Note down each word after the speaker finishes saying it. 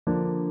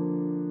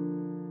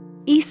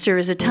Easter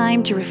is a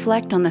time to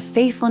reflect on the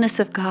faithfulness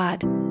of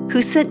God,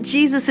 who sent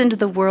Jesus into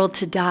the world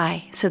to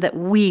die so that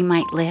we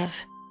might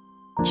live.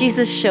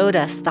 Jesus showed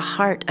us the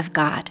heart of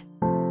God.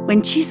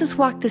 When Jesus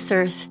walked this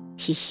earth,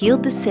 He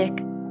healed the sick,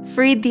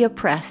 freed the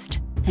oppressed,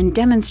 and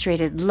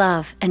demonstrated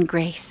love and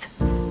grace.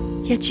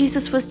 Yet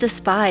Jesus was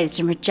despised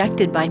and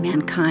rejected by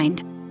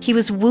mankind. He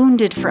was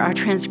wounded for our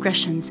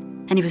transgressions,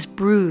 and He was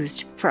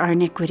bruised for our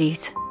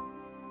iniquities.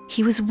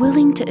 He was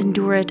willing to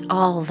endure it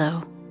all,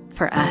 though,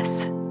 for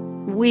us.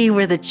 We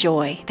were the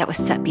joy that was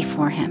set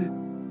before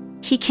Him.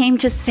 He came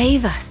to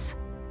save us,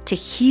 to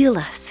heal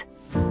us,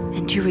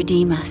 and to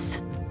redeem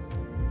us.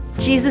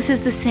 Jesus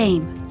is the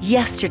same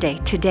yesterday,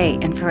 today,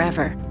 and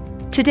forever.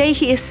 Today,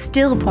 He is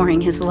still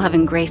pouring His love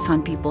and grace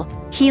on people,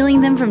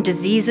 healing them from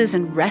diseases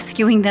and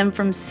rescuing them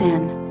from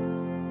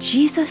sin.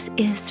 Jesus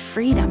is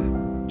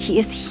freedom. He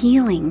is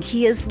healing.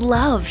 He is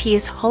love. He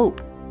is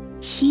hope.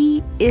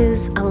 He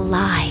is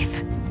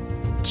alive.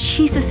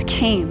 Jesus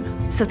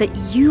came so that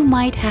you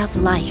might have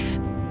life,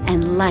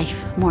 and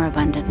life more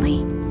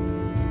abundantly.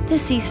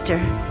 This Easter,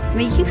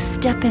 may you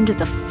step into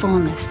the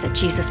fullness that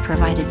Jesus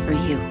provided for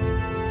you.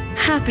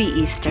 Happy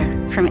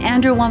Easter from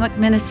Andrew Wommack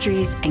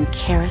Ministries and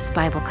Charis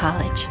Bible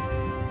College.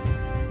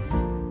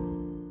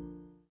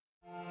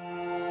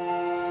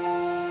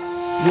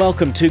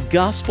 Welcome to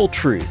Gospel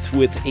Truth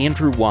with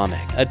Andrew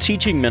Wommack, a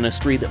teaching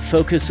ministry that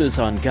focuses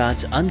on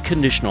God's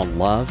unconditional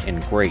love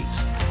and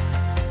grace.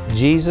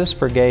 Jesus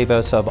forgave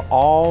us of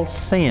all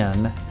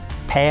sin,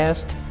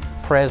 past,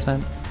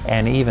 present,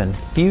 and even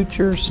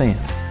future sin.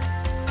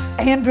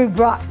 Andrew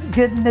brought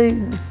good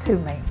news to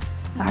me.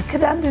 I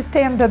could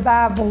understand the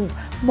Bible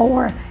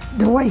more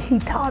the way he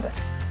taught it.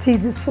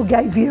 Jesus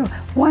forgave you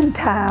one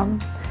time,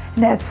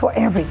 and that's for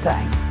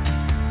everything.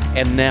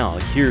 And now,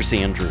 here's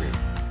Andrew.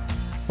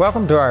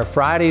 Welcome to our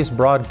Friday's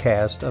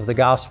broadcast of the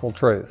Gospel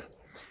Truth.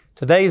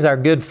 Today's our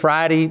Good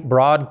Friday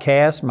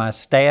broadcast. My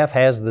staff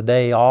has the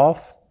day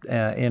off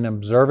in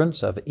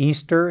observance of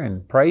Easter,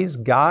 and praise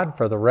God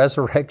for the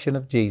resurrection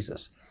of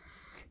Jesus.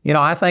 You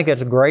know, I think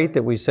it's great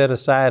that we set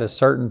aside a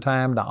certain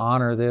time to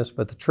honor this,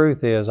 but the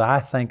truth is,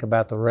 I think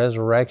about the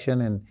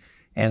resurrection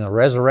and the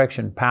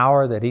resurrection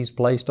power that He's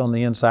placed on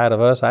the inside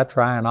of us. I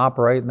try and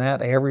operate in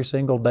that every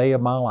single day of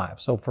my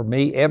life. So for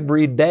me,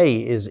 every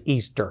day is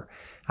Easter.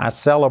 I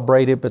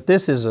celebrate it, but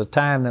this is a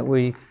time that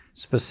we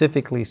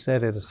specifically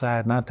set it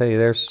aside, and I tell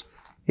you,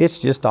 it's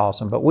just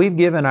awesome. But we've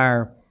given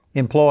our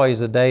employees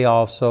a day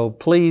off, so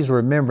please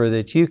remember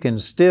that you can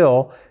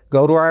still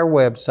go to our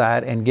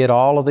website and get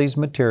all of these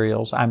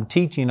materials. I'm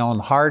teaching on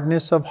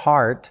hardness of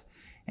heart,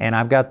 and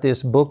I've got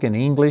this book in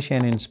English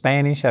and in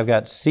Spanish. I've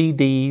got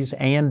CDs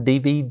and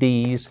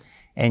DVDs,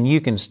 and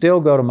you can still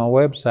go to my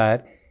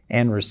website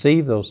and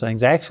receive those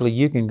things. Actually,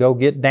 you can go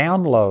get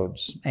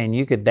downloads, and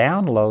you could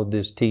download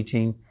this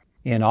teaching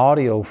in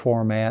audio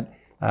format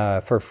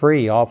for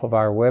free off of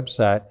our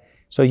website.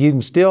 So you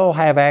can still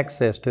have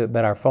access to it,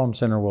 but our phone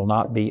center will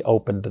not be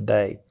open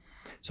today.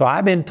 So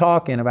I've been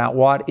talking about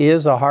what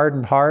is a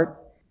hardened heart.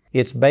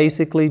 It's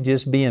basically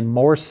just being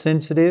more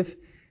sensitive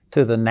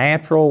to the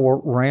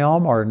natural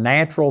realm or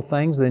natural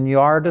things than you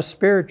are to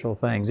spiritual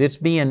things. It's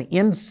being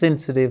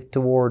insensitive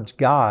towards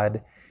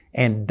God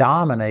and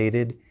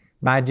dominated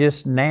by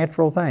just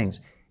natural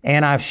things.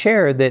 And I've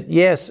shared that,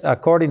 yes,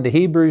 according to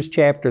Hebrews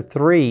chapter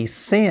 3,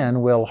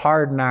 sin will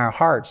harden our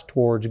hearts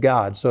towards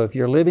God. So if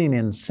you're living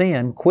in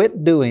sin,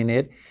 quit doing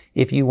it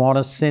if you want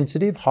a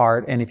sensitive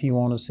heart and if you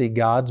want to see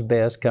God's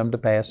best come to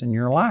pass in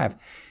your life.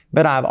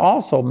 But I've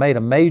also made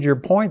a major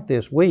point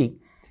this week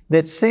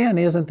that sin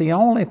isn't the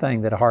only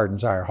thing that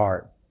hardens our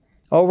heart.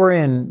 Over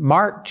in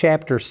Mark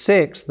chapter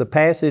 6, the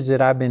passage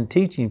that I've been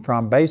teaching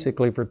from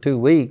basically for 2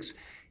 weeks,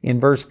 in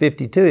verse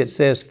 52, it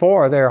says,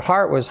 "For their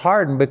heart was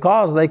hardened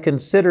because they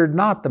considered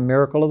not the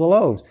miracle of the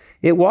loaves."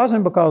 It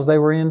wasn't because they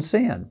were in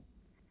sin.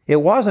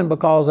 It wasn't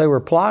because they were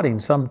plotting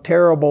some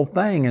terrible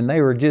thing and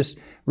they were just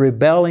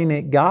rebelling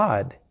at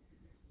God.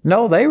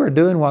 No, they were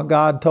doing what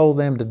God told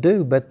them to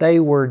do, but they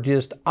were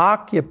just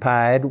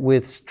occupied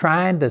with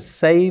trying to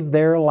save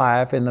their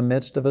life in the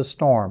midst of a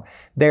storm.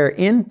 Their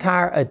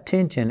entire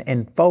attention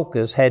and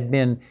focus had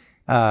been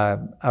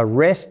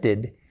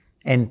arrested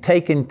and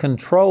taken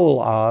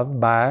control of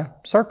by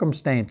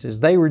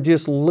circumstances. They were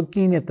just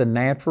looking at the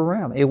natural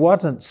realm. It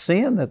wasn't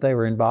sin that they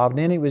were involved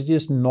in. It was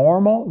just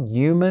normal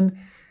human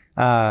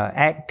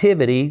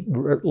activity,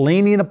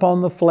 leaning upon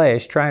the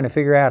flesh, trying to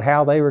figure out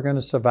how they were going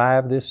to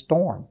survive this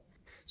storm.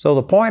 So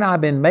the point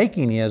I've been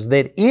making is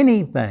that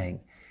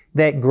anything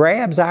that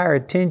grabs our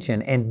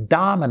attention and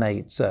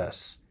dominates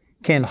us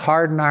can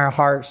harden our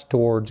hearts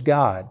towards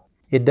God.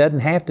 It doesn't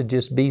have to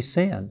just be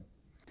sin.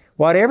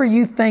 Whatever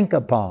you think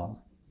upon,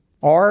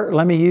 or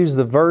let me use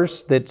the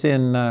verse that's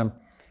in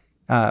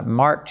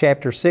Mark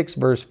chapter 6,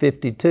 verse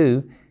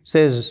 52,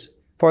 says,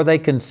 "For they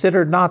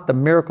considered not the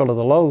miracle of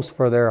the loaves,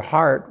 for their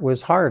heart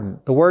was hardened."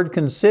 The word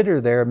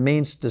consider there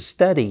means to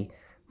study,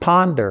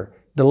 ponder,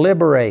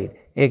 deliberate,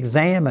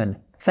 examine,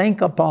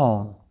 think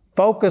upon,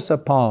 focus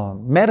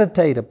upon,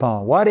 meditate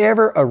upon,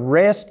 whatever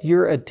arrests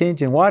your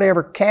attention,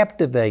 whatever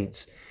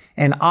captivates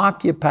and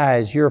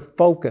occupies your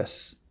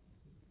focus,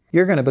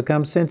 you're going to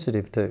become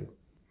sensitive to.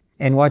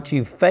 And what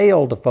you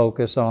fail to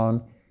focus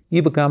on,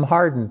 you become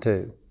hardened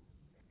to.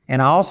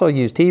 And I also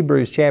used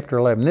Hebrews chapter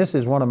 11. This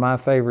is one of my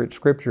favorite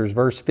scriptures,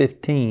 verse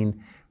 15,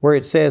 where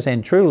it says,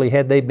 "And truly,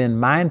 had they been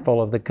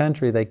mindful of the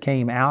country they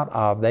came out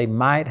of, they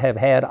might have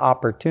had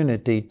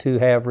opportunity to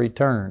have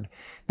returned."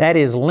 That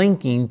is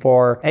linking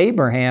for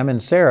Abraham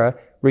and Sarah,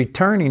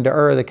 returning to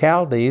Ur of the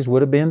Chaldees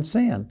would have been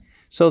sin.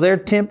 So their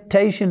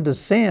temptation to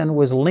sin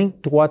was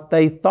linked to what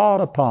they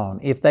thought upon.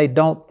 If they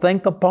don't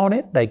think upon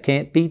it, they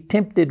can't be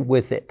tempted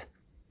with it.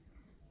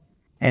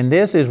 And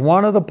this is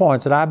one of the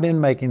points that I've been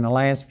making the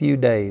last few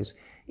days,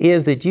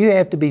 is that you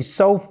have to be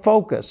so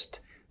focused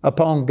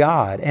upon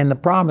God and the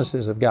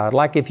promises of God.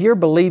 Like if you're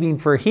believing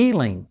for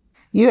healing,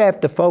 you have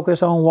to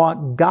focus on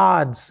what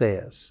God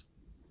says.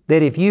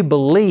 That if you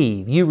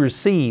believe, you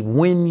receive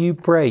when you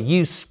pray.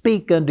 You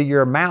speak unto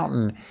your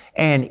mountain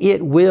and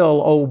it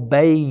will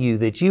obey you,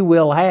 that you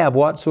will have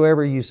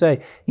whatsoever you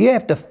say. You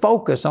have to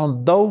focus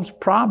on those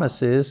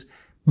promises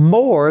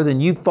more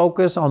than you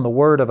focus on the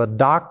word of a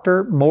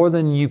doctor, more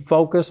than you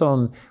focus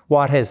on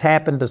what has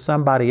happened to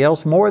somebody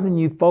else, more than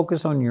you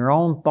focus on your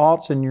own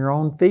thoughts and your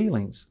own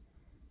feelings.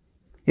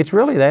 It's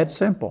really that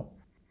simple.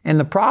 And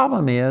the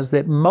problem is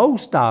that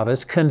most of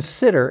us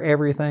consider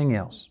everything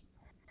else.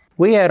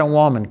 We had a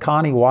woman,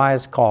 Connie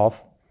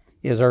Weiskopf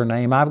is her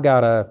name. I've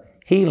got a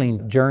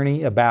healing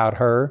journey about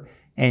her,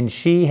 and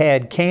she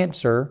had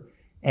cancer.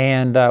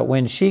 And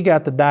when she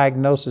got the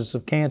diagnosis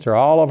of cancer,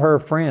 all of her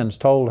friends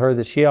told her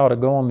that she ought to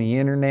go on the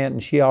internet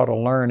and she ought to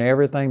learn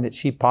everything that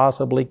she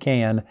possibly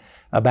can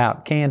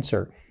about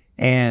cancer.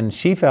 And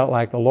she felt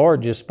like the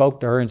Lord just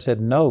spoke to her and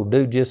said, "No,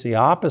 do just the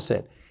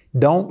opposite.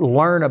 Don't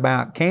learn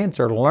about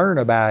cancer, learn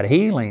about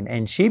healing."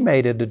 And she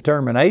made a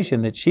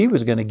determination that she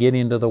was going to get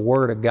into the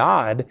Word of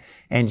God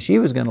and she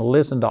was going to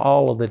listen to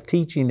all of the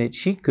teaching that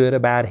she could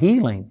about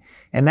healing.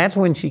 And that's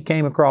when she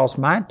came across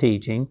my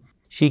teaching.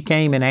 She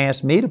came and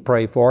asked me to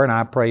pray for her, and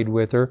I prayed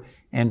with her,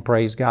 and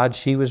praise God,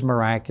 she was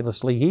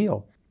miraculously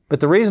healed.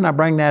 But the reason I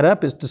bring that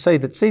up is to say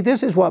that,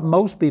 this is what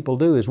most people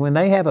do, is when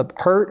they have a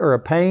hurt or a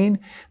pain,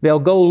 they'll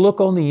go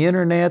look on the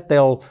internet,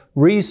 they'll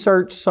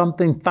research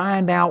something,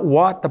 find out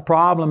what the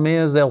problem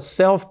is, they'll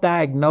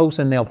self-diagnose,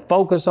 and they'll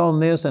focus on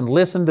this and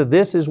listen to,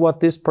 this is what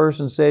this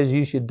person says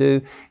you should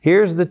do,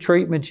 here's the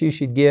treatments you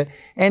should get,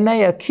 and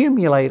they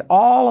accumulate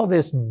all of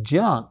this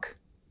junk.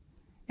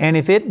 And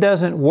if it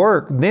doesn't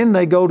work, then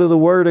they go to the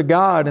Word of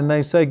God and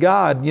they say,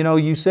 "God,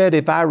 you said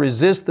if I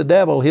resist the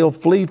devil, he'll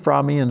flee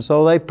from me." And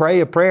so they pray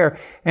a prayer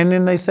and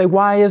then they say,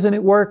 "Why isn't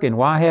it working?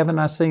 Why haven't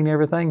I seen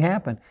everything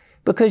happen?"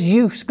 Because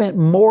you've spent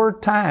more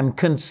time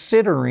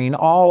considering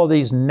all of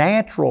these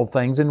natural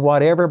things and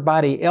what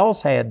everybody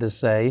else had to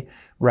say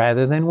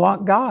rather than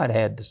what God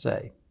had to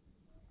say.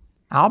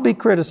 I'll be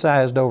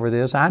criticized over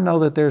this. I know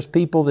that there's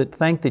people that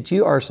think that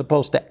you are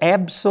supposed to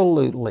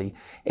absolutely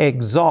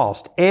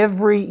exhaust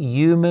every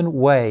human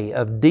way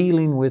of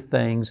dealing with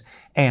things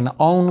and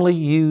only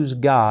use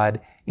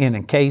God in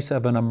a case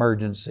of an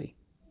emergency.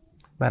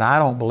 But I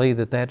don't believe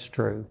that that's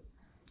true.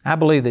 I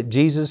believe that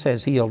Jesus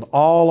has healed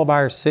all of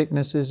our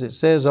sicknesses. It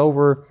says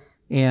over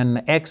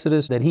in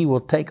Exodus that He will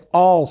take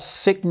all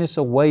sickness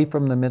away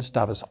from the midst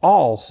of us,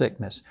 all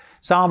sickness.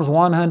 Psalms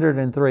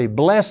 103,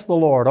 "Bless the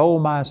Lord, O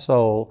my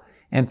soul,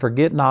 and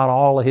forget not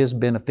all of His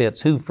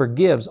benefits, who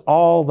forgives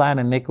all thine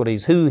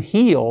iniquities, who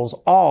heals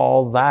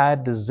all thy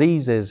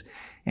diseases."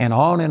 And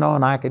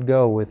on I could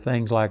go with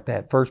things like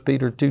that. 1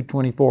 Peter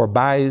 2:24,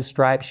 "By whose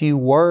stripes you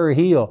were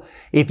healed."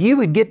 If you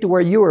would get to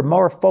where you were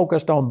more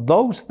focused on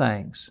those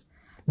things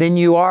than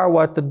you are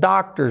what the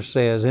doctor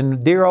says,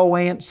 and dear old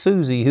Aunt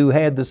Susie who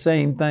had the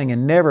same thing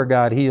and never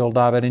got healed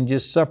of it and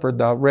just suffered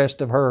the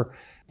rest of her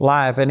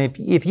life. And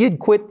if you'd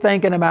quit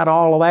thinking about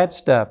all of that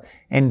stuff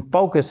and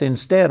focus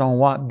instead on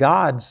what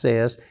God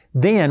says,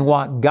 then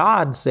what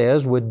God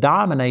says would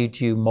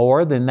dominate you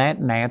more than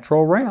that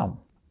natural realm.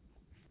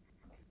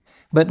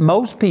 But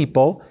most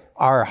people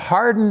are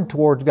hardened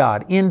towards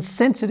God,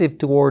 insensitive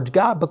towards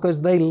God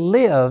because they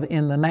live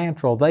in the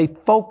natural. They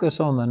focus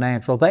on the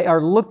natural. They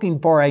are looking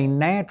for a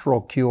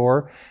natural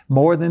cure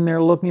more than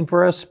they're looking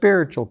for a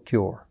spiritual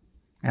cure.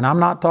 And I'm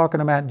not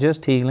talking about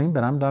just healing,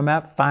 but I'm talking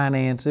about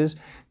finances,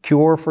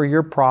 cure for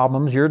your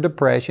problems, your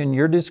depression,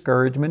 your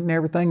discouragement, and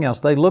everything else.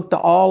 They look to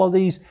all of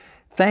these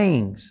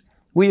things.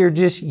 We are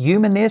just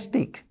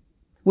humanistic.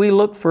 We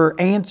look for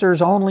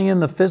answers only in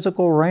the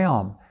physical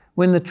realm,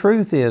 when the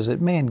truth is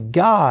that,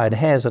 God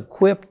has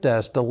equipped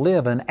us to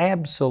live an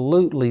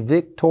absolutely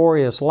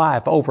victorious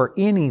life over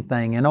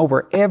anything and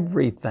over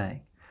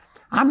everything.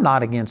 I'm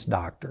not against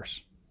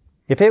doctors.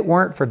 If it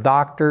weren't for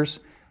doctors,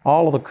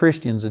 all of the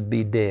Christians would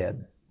be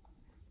dead.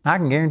 I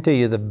can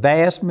guarantee you the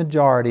vast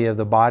majority of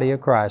the body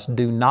of Christ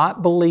do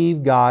not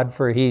believe God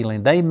for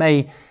healing. They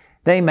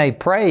may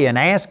pray and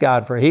ask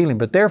God for healing,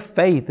 but their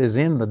faith is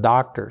in the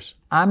doctors.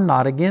 I'm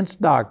not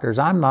against doctors.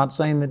 I'm not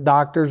saying that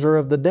doctors are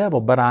of the devil,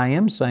 but I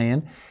am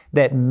saying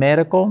that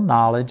medical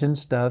knowledge and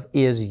stuff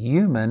is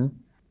human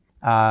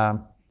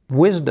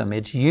wisdom,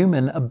 it's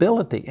human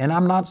ability. And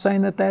I'm not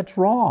saying that that's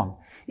wrong.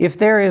 If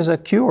there is a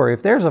cure,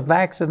 if there's a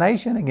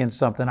vaccination against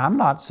something, I'm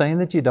not saying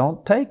that you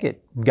don't take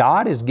it.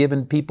 God has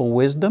given people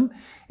wisdom,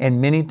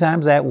 and many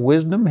times that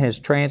wisdom has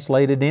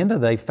translated into,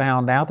 they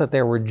found out that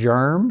there were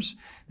germs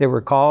that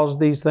were caused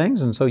these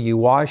things, and so you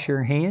wash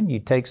your hand, you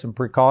take some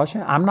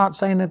precaution. I'm not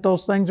saying that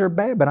those things are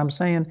bad, but I'm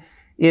saying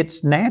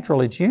it's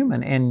natural, it's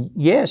human. And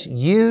yes,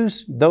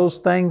 use those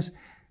things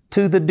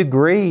to the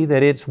degree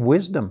that it's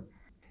wisdom.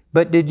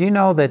 But did you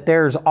know that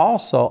there's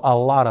also a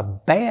lot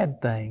of bad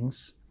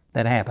things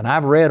that happen?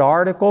 I've read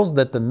articles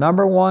that the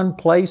number one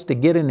place to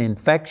get an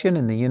infection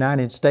in the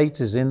United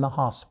States is in the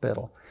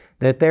hospital.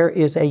 That there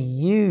is a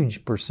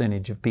huge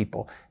percentage of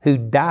people who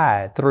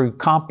die through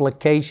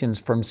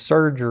complications from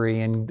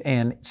surgery and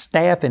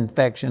staph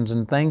infections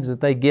and things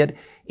that they get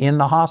in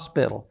the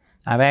hospital.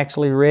 I've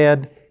actually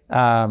read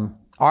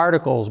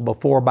articles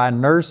before by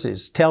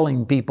nurses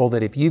telling people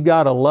that if you've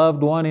got a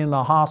loved one in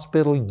the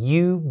hospital,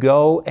 you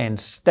go and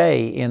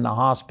stay in the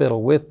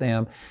hospital with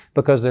them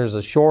because there's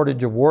a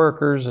shortage of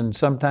workers and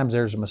sometimes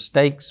there's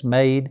mistakes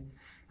made.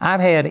 I've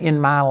had in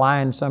my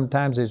line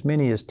sometimes as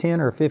many as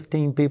 10 or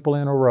 15 people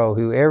in a row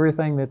who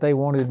everything that they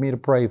wanted me to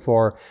pray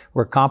for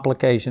were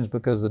complications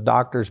because the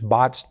doctors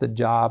botched the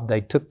job,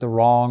 they took the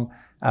wrong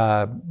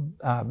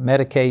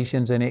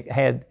medications, and it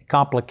had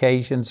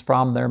complications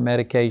from their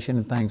medication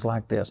and things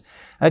like this.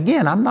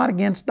 Again, I'm not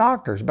against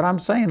doctors, but I'm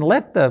saying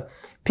let the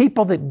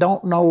people that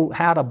don't know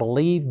how to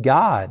believe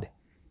God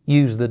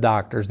use the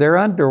doctors. They're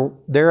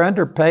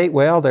underpaid.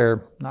 Well,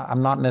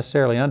 I'm not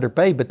necessarily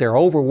underpaid, but they're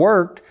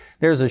overworked.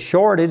 There's a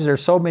shortage.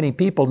 There's so many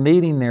people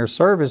needing their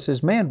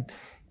services. Man,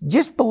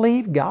 just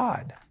believe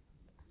God.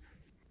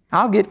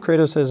 I'll get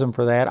criticism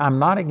for that. I'm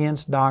not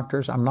against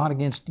doctors. I'm not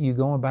against you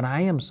going, but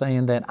I am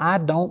saying that I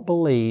don't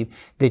believe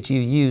that you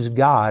use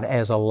God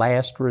as a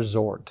last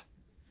resort.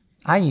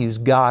 I use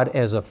God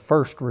as a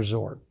first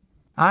resort.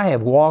 I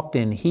have walked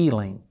in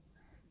healing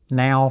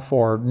now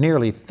for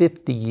nearly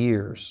 50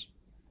 years,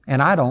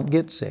 and I don't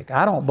get sick.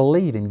 I don't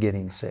believe in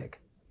getting sick.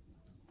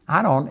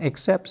 I don't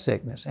accept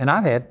sickness, and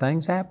I've had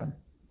things happen.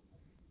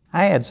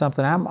 I had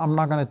something, I'm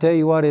not going to tell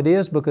you what it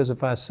is because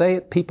if I say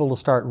it, people will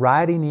start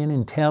writing in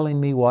and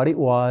telling me what it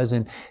was,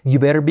 and you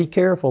better be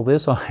careful,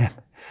 this will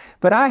happen.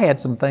 But I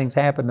had some things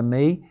happen to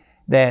me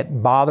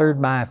that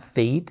bothered my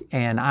feet,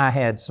 and I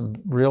had some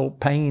real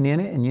pain in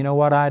it, and you know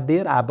what I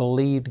did? I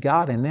believed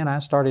God, and then I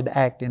started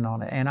acting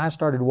on it, and I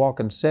started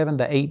walking 7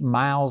 to 8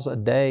 miles a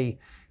day,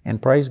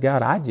 and praise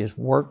God, I just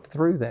worked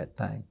through that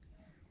thing.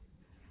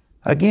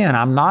 Again,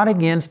 I'm not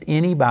against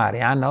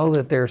anybody. I know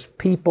that there's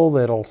people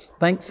that'll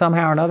think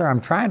somehow or another, I'm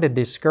trying to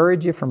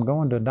discourage you from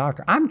going to a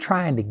doctor. I'm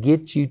trying to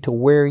get you to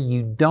where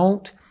you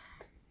don't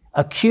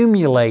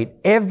accumulate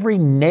every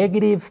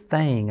negative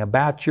thing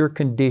about your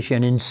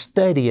condition and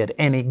study it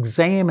and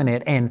examine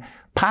it and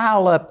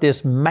pile up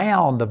this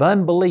mound of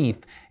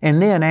unbelief.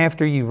 And then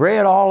after you've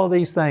read all of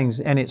these things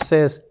and it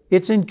says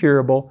it's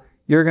incurable,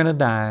 you're going to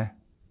die,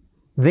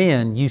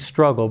 then you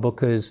struggle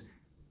because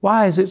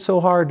why is it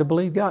so hard to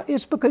believe God?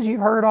 It's because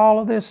you've heard all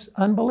of this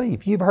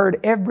unbelief. You've heard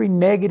every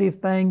negative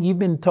thing. You've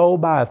been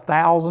told by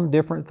 1,000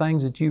 different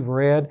things that you've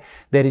read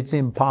that it's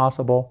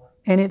impossible,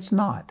 and it's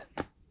not.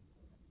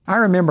 I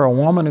remember a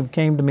woman who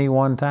came to me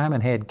one time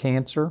and had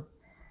cancer,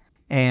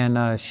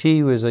 and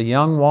she was a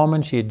young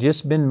woman. She had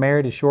just been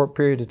married a short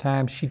period of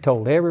time. She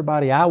told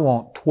everybody, I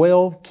want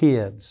 12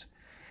 kids.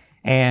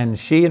 And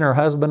she and her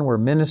husband were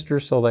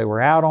ministers, so they were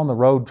out on the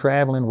road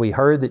traveling. We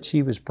heard that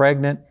she was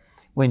pregnant.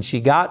 When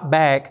she got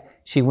back,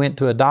 she went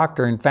to a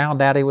doctor and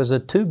found out it was a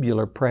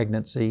tubular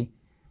pregnancy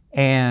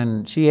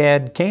and she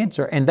had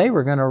cancer. And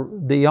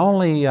the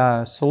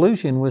only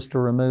solution was to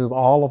remove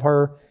all of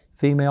her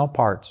female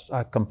parts,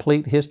 a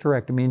complete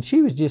hysterectomy. And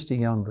she was just a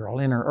young girl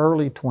in her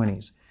early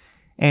 20s.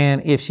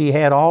 And if she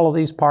had all of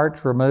these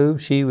parts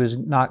removed, she was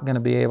not going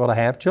to be able to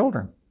have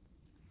children.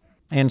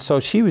 And so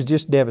she was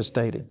just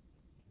devastated.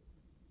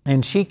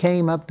 And she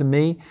came up to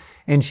me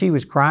and she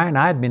was crying.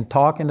 I had been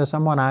talking to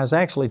someone. I was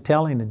actually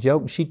telling a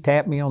joke. She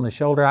tapped me on the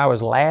shoulder. I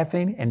was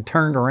laughing and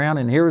turned around,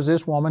 and here was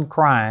this woman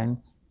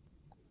crying.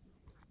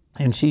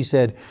 And she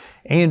said,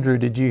 Andrew,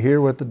 did you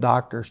hear what the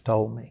doctors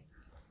told me?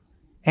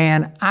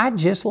 And I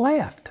just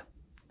laughed.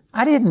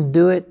 I didn't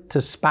do it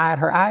to spite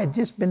her. I had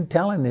just been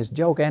telling this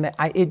joke, and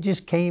it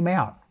just came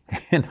out.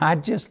 And I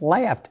just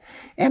laughed.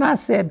 And I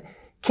said,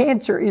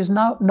 cancer is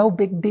no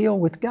big deal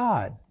with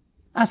God.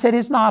 I said,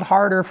 it's not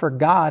harder for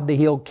God to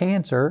heal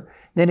cancer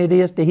than it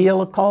is to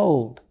heal a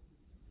cold.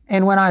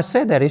 And when I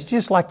said that, it's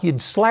just like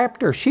you'd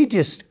slapped her. She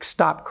just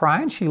stopped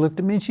crying. She looked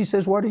at me and she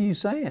says, what are you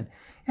saying?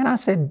 And I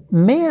said,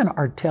 men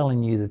are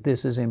telling you that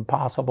this is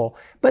impossible,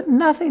 but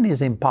nothing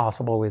is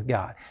impossible with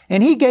God.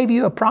 And He gave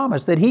you a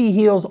promise that He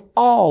heals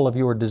all of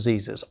your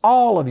diseases,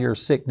 all of your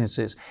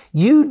sicknesses.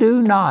 You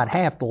do not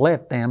have to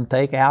let them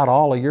take out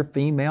all of your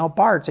female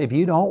parts if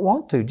you don't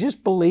want to.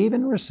 Just believe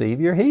and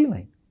receive your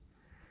healing.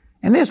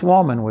 And this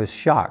woman was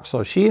shocked.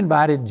 So she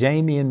invited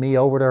Jamie and me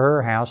over to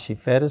her house. She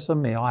fed us a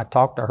meal. I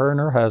talked to her and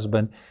her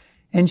husband.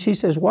 And she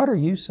says, what are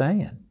you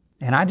saying?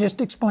 And I just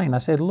explained. I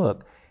said,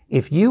 look,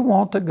 If you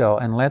want to go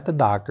and let the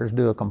doctors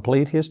do a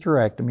complete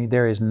hysterectomy,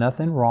 there is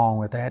nothing wrong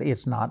with that.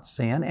 It's not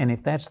sin. And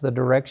if that's the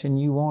direction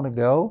you want to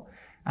go,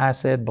 I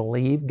said,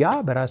 believe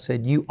God. But I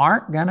said, you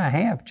aren't going to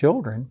have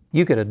children.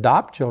 You could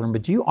adopt children,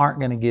 but you aren't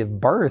going to give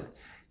birth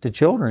to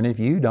children if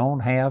you don't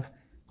have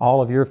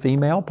all of your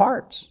female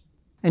parts.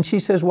 And she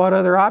says, what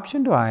other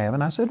option do I have?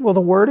 And I said, well,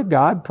 the Word of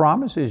God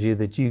promises you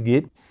that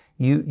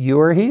you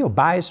are healed.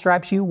 By His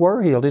stripes you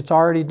were healed. It's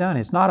already done.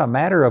 It's not a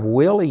matter of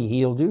will He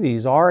healed you.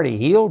 He's already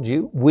healed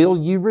you. Will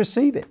you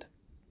receive it?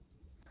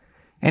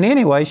 And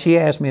anyway, she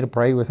asked me to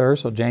pray with her,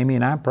 so Jamie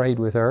and I prayed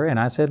with her, and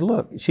I said,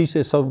 look, she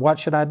says, so what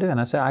should I do?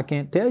 And I said, I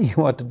can't tell you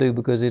what to do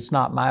because it's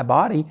not my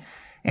body,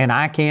 and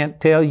I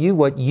can't tell you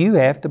what you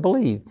have to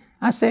believe.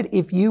 I said,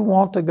 if you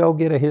want to go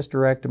get a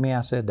hysterectomy,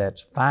 I said,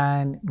 that's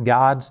fine.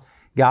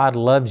 God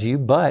loves you,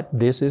 but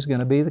this is going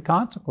to be the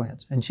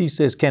consequence. And she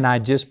says, can I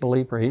just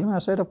believe for healing? I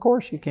said, of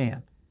course you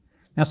can.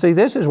 Now see,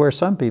 this is where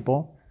some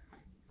people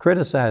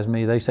criticize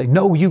me. They say,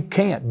 no, you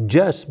can't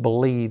just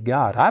believe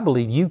God. I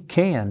believe you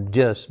can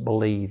just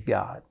believe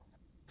God.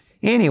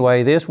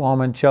 Anyway, this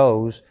woman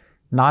chose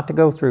not to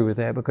go through with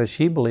that because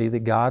she believed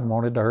that God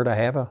wanted her to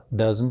have a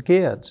dozen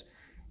kids.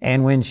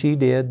 And when she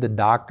did, the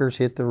doctors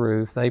hit the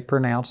roof. They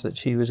pronounced that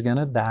she was going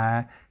to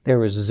die. There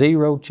was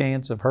zero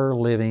chance of her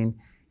living.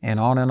 And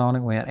on it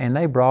went. And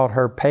they brought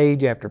her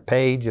page after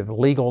page of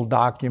legal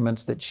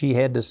documents that she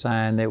had to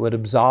sign that would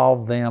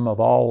absolve them of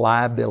all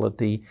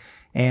liability.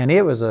 And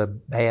it was a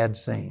bad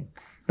scene.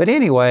 But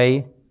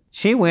anyway,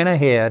 she went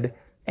ahead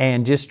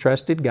and just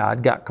trusted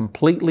God, got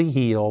completely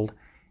healed.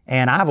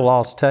 And I've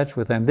lost touch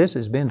with them. This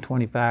has been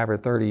 25 or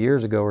 30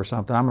 years ago or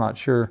something. I'm not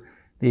sure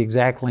the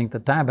exact length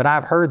of time. But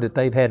I've heard that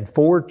they've had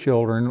 4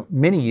 children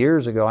many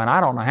years ago. And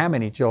I don't know how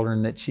many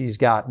children that she's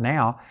got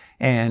now.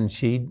 And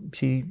she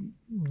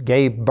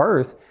gave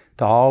birth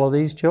to all of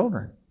these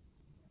children.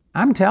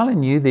 I'm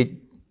telling you that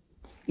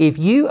if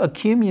you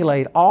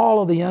accumulate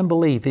all of the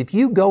unbelief, if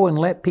you go and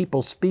let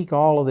people speak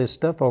all of this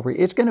stuff over you,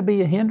 it's going to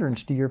be a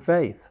hindrance to your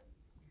faith.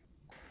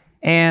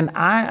 And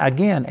I,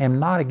 again, am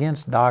not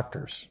against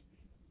doctors.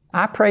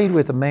 I prayed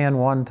with a man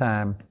one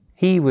time.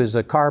 He was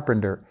a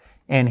carpenter,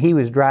 and he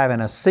was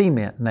driving a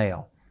cement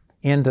nail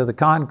into the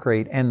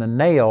concrete, and the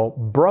nail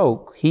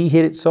broke. He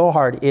hit it so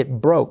hard, it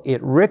broke.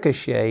 It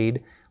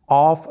ricocheted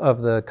off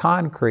of the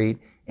concrete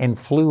and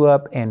flew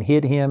up and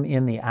hit him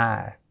in the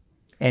eye.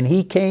 And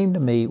he came to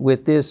me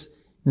with this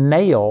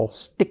nail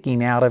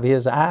sticking out of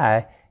his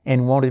eye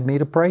and wanted me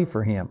to pray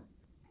for him.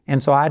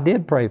 And so I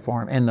did pray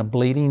for him, and the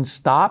bleeding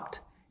stopped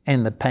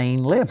and the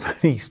pain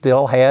left. He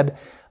still had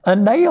a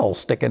nail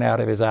sticking out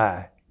of his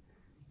eye.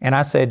 And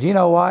I said, you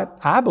know what?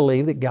 I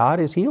believe that God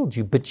has healed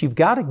you, but you've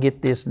got to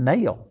get this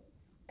nail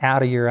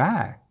out of your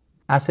eye.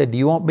 I said, do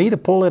you want me to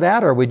pull it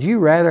out, or would you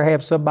rather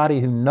have somebody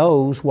who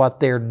knows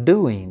what they're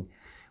doing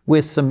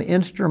with some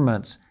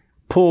instruments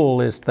pull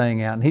this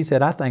thing out? And he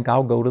said, I think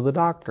I'll go to the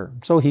doctor.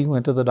 So he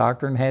went to the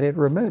doctor and had it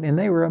removed. And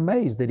they were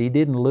amazed that he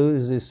didn't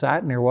lose his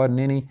sight and there wasn't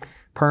any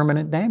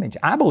permanent damage.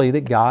 I believe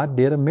that God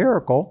did a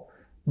miracle,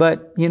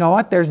 but you know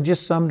what? There's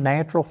just some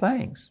natural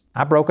things.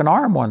 I broke an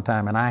arm one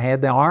time and I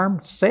had the arm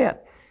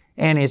set.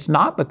 And it's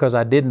not because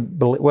I didn't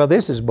believe, well,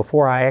 this is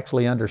before I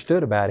actually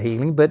understood about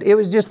healing, but it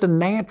was just a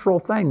natural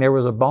thing. There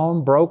was a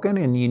bone broken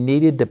and you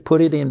needed to put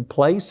it in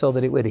place so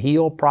that it would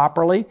heal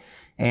properly.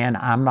 And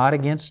I'm not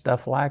against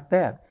stuff like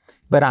that.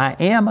 But I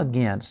am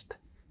against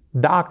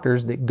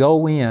doctors that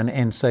go in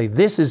and say,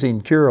 this is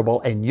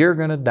incurable and you're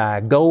going to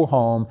die. Go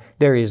home.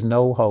 There is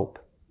no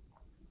hope.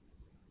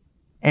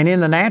 And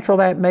in the natural,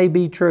 that may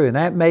be true. And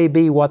that may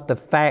be what the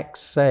facts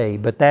say,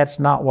 but that's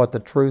not what the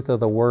truth of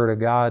the Word of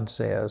God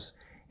says.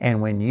 And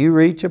when you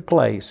reach a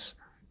place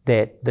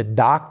that the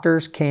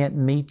doctors can't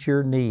meet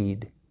your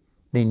need,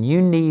 then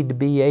you need to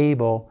be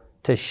able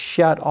to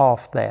shut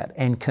off that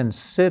and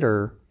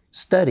consider,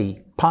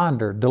 study,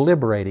 ponder,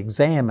 deliberate,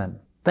 examine,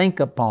 think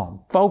upon,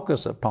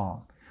 focus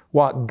upon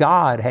what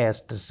God has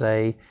to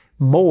say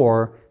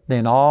more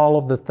than all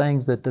of the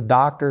things that the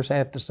doctors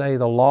have to say,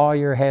 the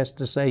lawyer has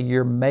to say,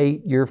 your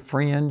mate, your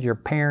friends, your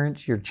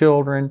parents, your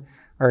children,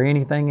 or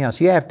anything else.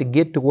 You have to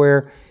get to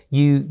where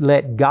you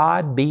let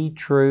God be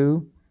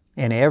true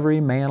and every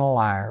man a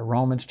liar.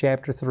 Romans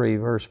chapter 3,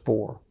 verse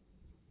 4.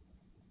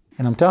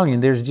 And I'm telling you,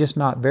 there's just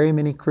not very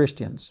many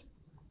Christians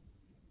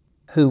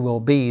who will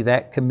be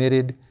that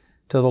committed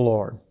to the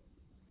Lord.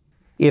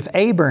 If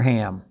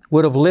Abraham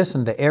would have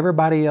listened to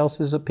everybody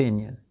else's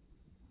opinion,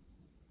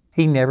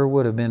 he never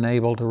would have been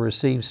able to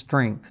receive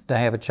strength to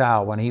have a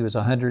child when he was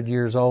 100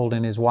 years old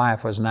and his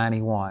wife was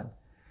 91.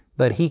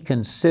 But he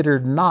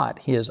considered not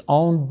his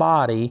own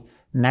body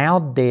now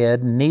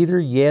dead, neither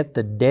yet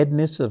the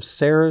deadness of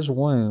Sarah's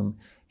womb.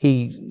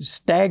 He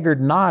staggered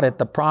not at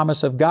the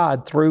promise of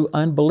God through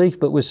unbelief,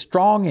 but was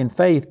strong in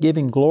faith,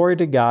 giving glory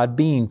to God,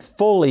 being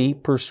fully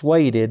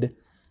persuaded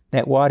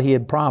that what he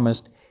had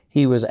promised,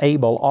 he was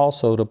able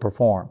also to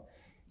perform.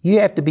 You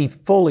have to be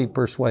fully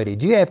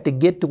persuaded. You have to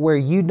get to where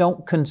you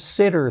don't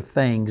consider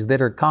things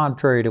that are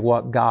contrary to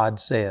what God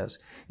says.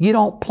 You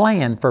don't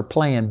plan for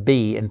plan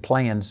B and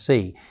plan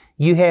C.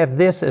 you have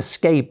this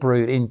escape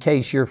route in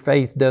case your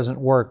faith doesn't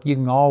work. You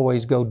can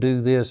always go do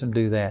this and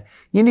do that.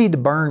 You need to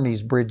burn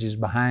these bridges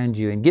behind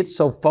you and get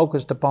so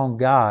focused upon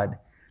God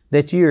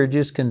that you are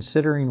just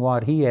considering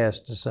what He has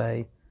to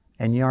say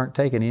and you aren't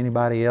taking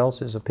anybody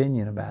else's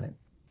opinion about it.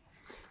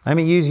 Let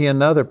me use you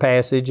another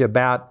passage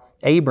about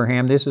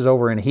Abraham. This is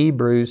over in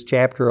Hebrews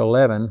chapter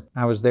 11.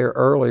 I was there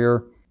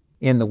earlier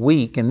in the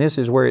week, and this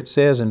is where it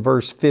says in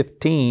verse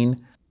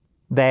 15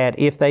 that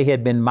if they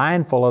had been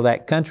mindful of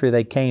that country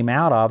they came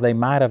out of, they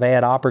might have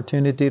had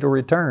opportunity to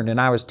return. And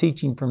I was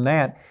teaching from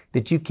that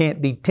you can't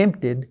be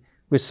tempted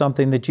with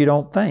something that you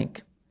don't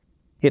think.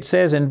 It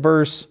says in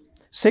verse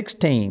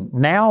 16,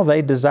 now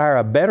they desire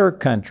a better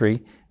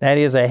country, that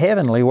is a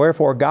heavenly,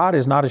 wherefore God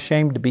is not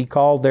ashamed to be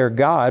called their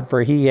God,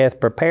 for He hath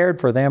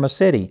prepared for them a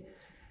city.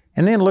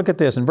 And then look at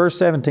this in verse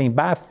 17,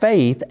 by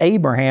faith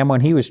Abraham,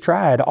 when he was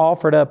tried,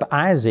 offered up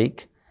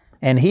Isaac,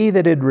 and he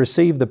that had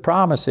received the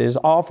promises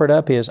offered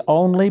up his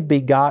only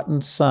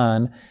begotten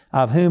son,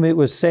 of whom it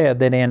was said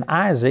that in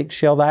Isaac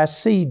shall thy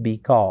seed be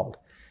called.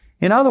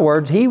 In other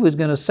words, he was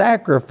going to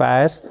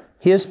sacrifice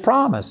his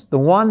promise, the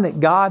one that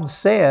God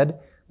said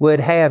would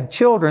have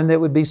children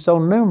that would be so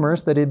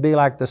numerous that it'd be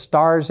like the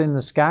stars in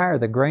the sky or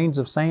the grains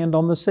of sand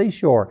on the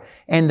seashore.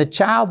 And the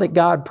child that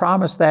God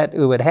promised that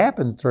it would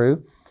happen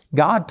through,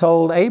 God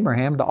told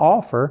Abraham to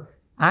offer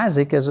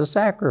Isaac as a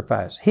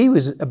sacrifice. He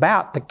was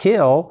about to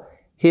kill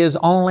his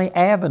only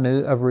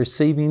avenue of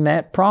receiving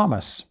that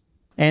promise.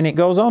 And it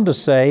goes on to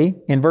say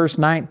in verse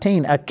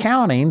 19,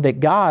 accounting that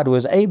God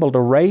was able to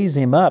raise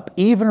him up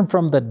even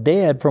from the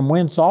dead, from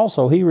whence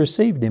also he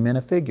received him in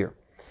a figure.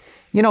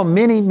 You know,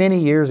 many, many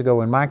years ago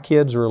when my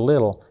kids were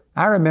little,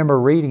 I remember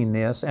reading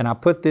this, and I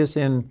put this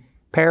in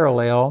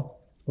parallel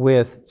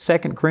with 2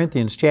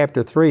 Corinthians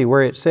chapter 3,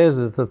 where it says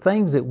that the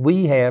things that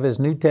we have as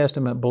New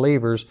Testament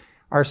believers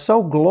are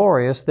so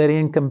glorious that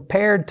in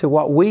compared to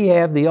what we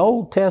have, the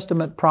Old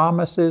Testament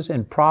promises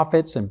and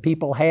prophets and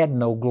people had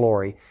no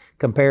glory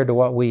compared to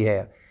what we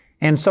have.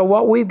 And so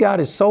what we've got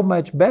is so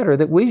much better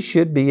that we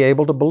should be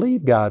able to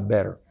believe God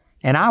better.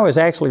 And I was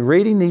actually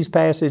reading these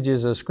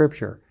passages of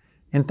Scripture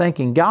and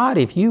thinking, God,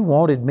 if you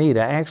wanted me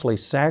to actually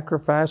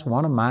sacrifice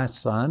one of my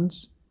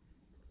sons,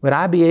 would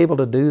I be able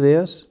to do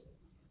this?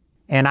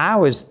 And I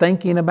was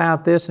thinking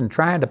about this and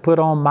trying to put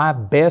on my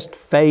best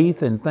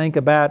faith and think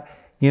about,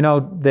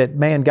 that,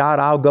 man, God,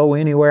 I'll go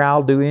anywhere,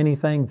 I'll do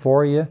anything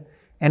for you.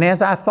 And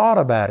as I thought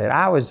about it,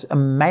 I was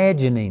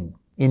envisioning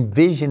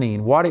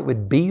what it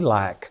would be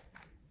like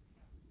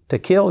to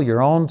kill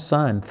your own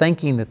son,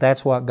 thinking that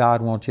that's what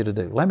God wants you to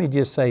do. Let me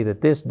just say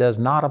that this does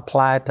not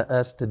apply to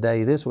us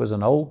today. This was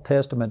an Old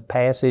Testament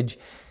passage.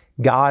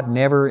 God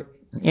never,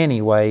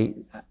 anyway,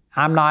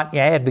 I'm not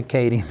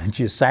advocating that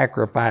you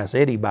sacrifice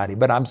anybody,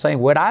 but I'm saying,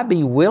 would I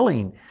be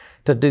willing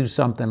to do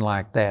something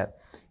like that?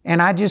 And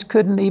I just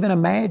couldn't even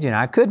imagine.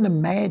 I couldn't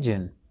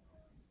imagine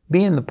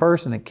being the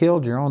person that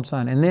killed your own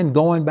son and then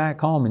going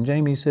back home and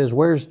Jamie says,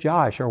 where's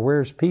Josh or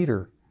where's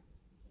Peter?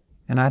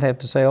 And I'd have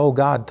to say, oh,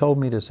 God told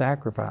me to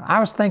sacrifice. I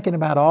was thinking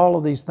about all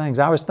of these things.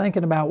 I was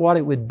thinking about what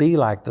it would be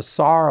like, the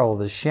sorrow,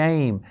 the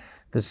shame,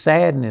 the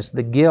sadness,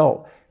 the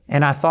guilt.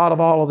 And I thought of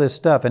all of this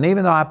stuff. And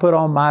even though I put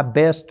on my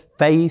best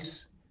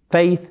faith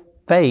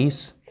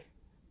face,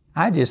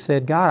 I just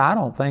said, God, I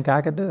don't think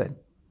I could do it.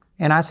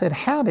 And I said,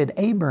 how did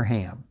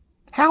Abraham?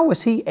 How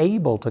was he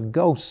able to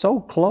go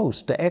so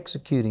close to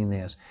executing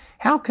this?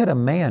 How could a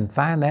man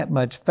find that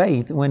much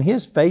faith when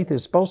his faith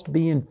is supposed to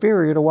be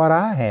inferior to what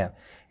I have?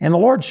 And the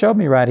Lord showed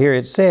me right here,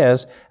 it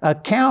says,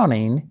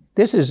 accounting,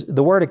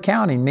 the word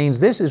accounting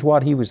means this is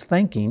what he was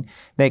thinking,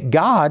 that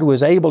God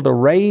was able to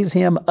raise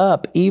him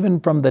up even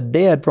from the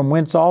dead, from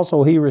whence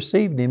also he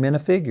received him in a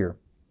figure.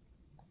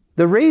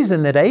 The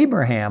reason that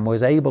Abraham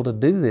was able to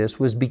do this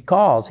was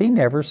because he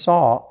never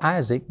saw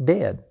Isaac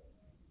dead.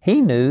 He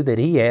knew that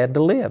he had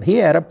to live. He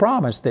had a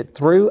promise that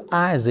through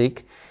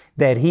Isaac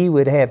that he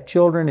would have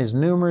children as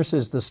numerous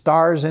as the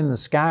stars in the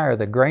sky or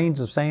the grains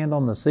of sand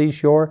on the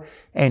seashore,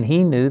 and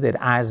he knew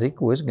that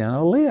Isaac was going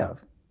to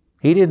live.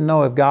 He didn't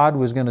know if God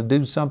was going to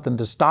do something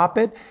to stop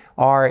it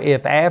or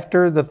if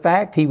after the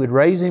fact he would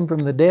raise him from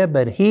the dead,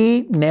 but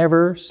he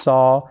never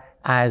saw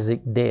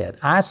Isaac dead.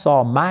 I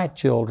saw my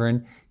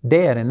children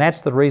dead, and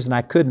that's the reason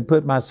I couldn't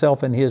put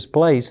myself in his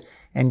place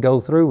and go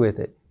through with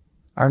it.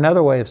 Or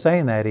another way of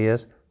saying that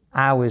is,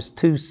 I was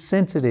too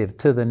sensitive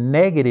to the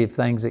negative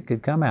things that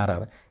could come out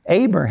of it.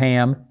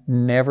 Abraham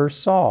never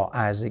saw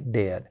Isaac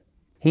dead.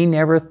 He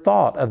never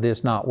thought of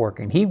this not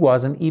working. He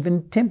wasn't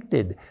even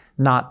tempted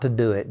not to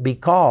do it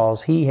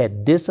because he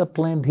had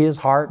disciplined his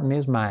heart and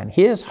his mind.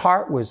 His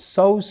heart was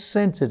so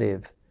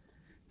sensitive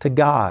to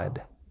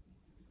God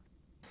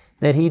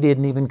that he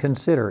didn't even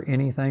consider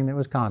anything that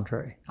was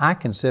contrary. I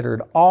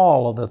considered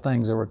all of the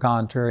things that were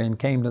contrary and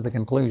came to the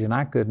conclusion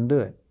I couldn't do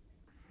it.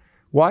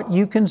 What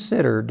you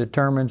consider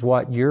determines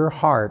what your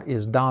heart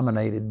is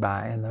dominated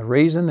by. And the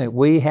reason that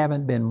we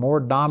haven't been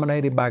more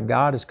dominated by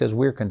God is because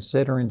we're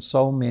considering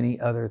so many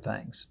other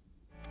things.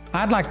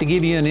 I'd like to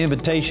give you an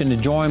invitation to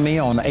join me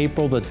on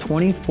April the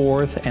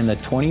 24th and the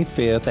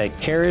 25th at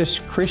Charis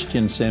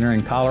Christian Center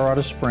in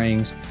Colorado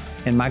Springs,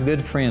 and my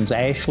good friends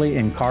Ashley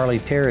and Carly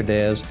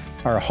Teradez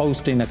are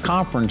hosting a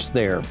conference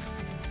there.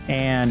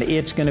 And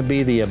it's going to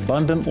be the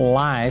Abundant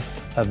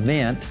Life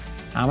event.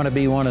 I'm going to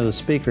be one of the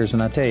speakers,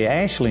 and I tell you,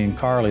 Ashley and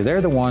Carly, they're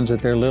the ones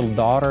that their little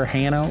daughter,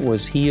 Hannah,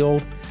 was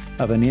healed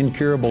of an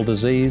incurable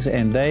disease,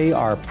 and they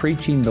are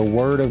preaching the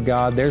Word of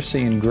God. They're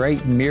seeing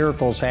great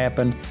miracles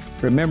happen.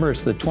 Remember,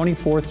 it's the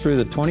 24th through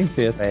the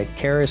 25th at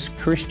Charis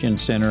Christian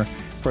Center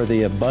for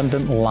the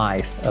Abundant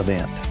Life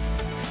event.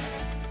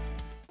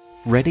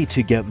 Ready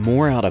to get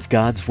more out of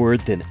God's Word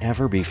than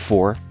ever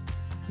before?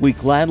 We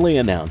gladly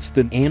announce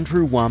the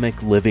Andrew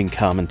Wommack Living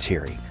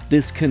Commentary.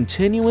 This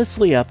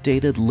continuously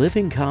updated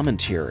living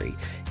commentary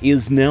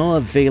is now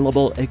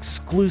available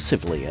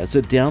exclusively as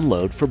a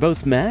download for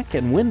both Mac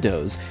and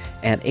Windows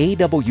at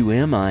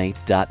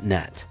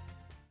awmi.net.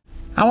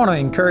 I want to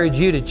encourage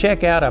you to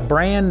check out a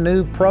brand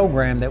new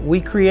program that we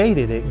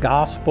created at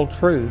Gospel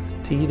Truth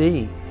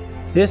TV.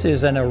 This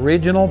is an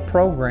original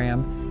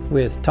program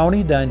with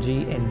Tony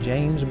Dungy and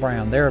James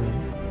Brown. They're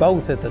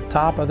both at the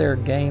top of their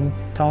game.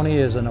 Tony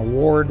is an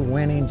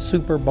award-winning,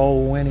 Super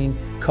Bowl-winning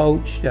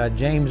coach.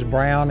 James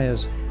Brown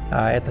is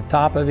at the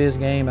top of his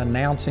game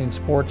announcing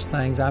sports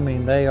things. I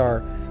mean, they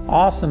are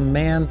awesome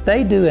men.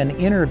 They do an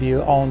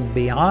interview on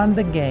Beyond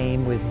the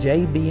Game with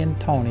JB and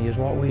Tony is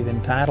what we've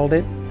entitled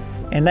it.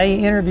 And they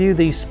interview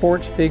these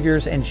sports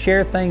figures and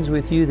share things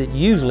with you that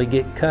usually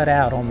get cut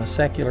out on the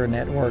secular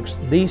networks.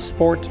 These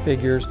sports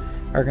figures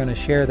are going to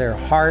share their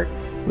heart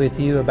with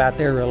you about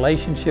their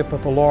relationship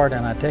with the Lord,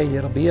 and I tell you,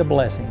 it'll be a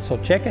blessing. So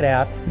check it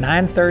out,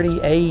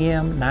 9:30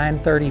 a.m.,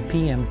 9:30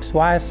 p.m.,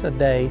 twice a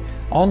day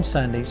on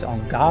Sundays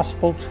on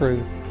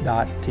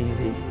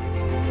gospeltruth.tv.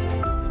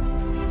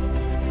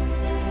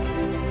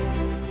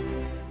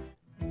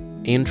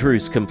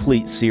 Andrew's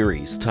complete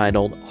series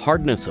titled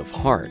Hardness of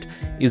Heart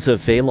is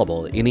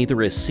available in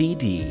either a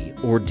CD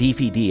or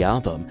DVD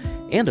album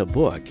and a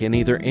book in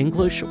either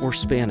English or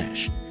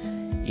Spanish.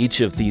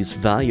 Each of these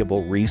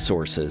valuable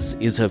resources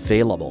is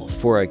available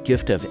for a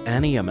gift of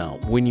any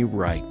amount when you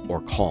write or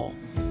call.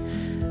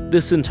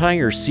 This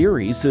entire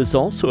series is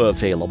also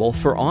available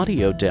for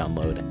audio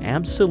download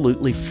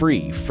absolutely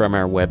free from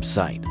our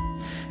website.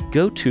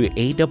 Go to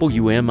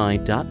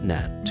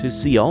awmi.net to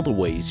see all the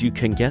ways you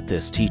can get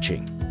this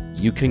teaching.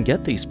 You can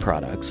get these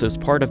products as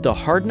part of the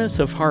Hardness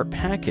of Heart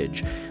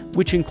package,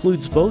 which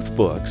includes both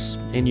books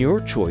and your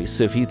choice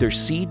of either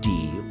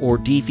CD or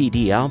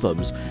DVD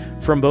albums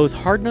from both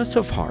Hardness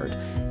of Heart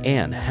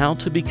and How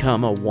to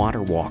Become a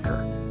Water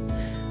Walker.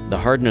 The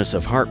Hardness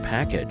of Heart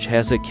package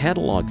has a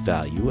catalog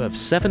value of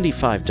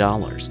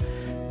 $75,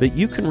 but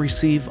you can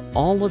receive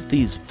all of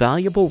these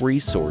valuable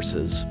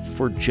resources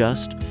for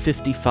just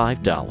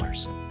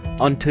 $55.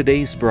 On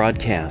today's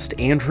broadcast,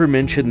 Andrew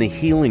mentioned the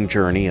healing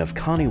journey of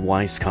Connie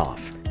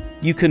Weiskopf.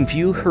 You can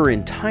view her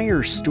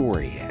entire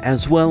story,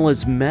 as well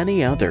as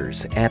many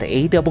others, at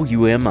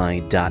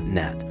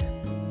awmi.net.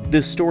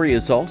 This story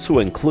is also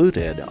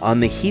included on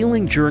the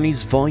Healing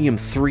Journeys Volume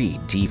 3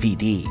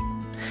 DVD.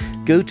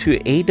 Go to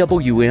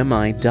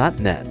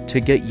awmi.net to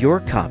get your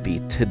copy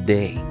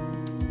today.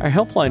 Our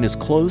helpline is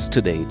closed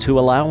today to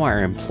allow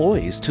our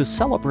employees to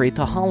celebrate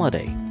the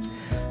holiday.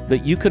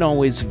 But you can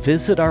always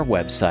visit our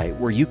website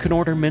where you can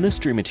order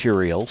ministry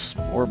materials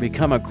or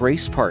become a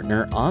Grace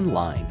Partner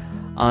online.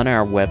 On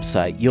our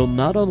website, you'll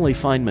not only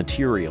find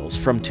materials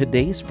from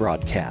today's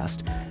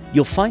broadcast,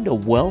 you'll find a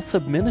wealth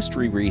of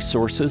ministry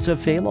resources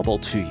available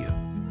to you.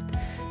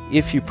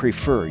 If you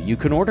prefer, you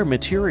can order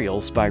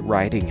materials by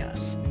writing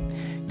us.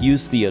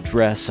 Use the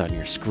address on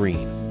your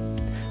screen.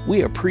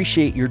 We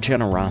appreciate your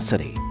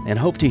generosity and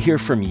hope to hear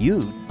from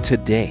you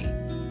today.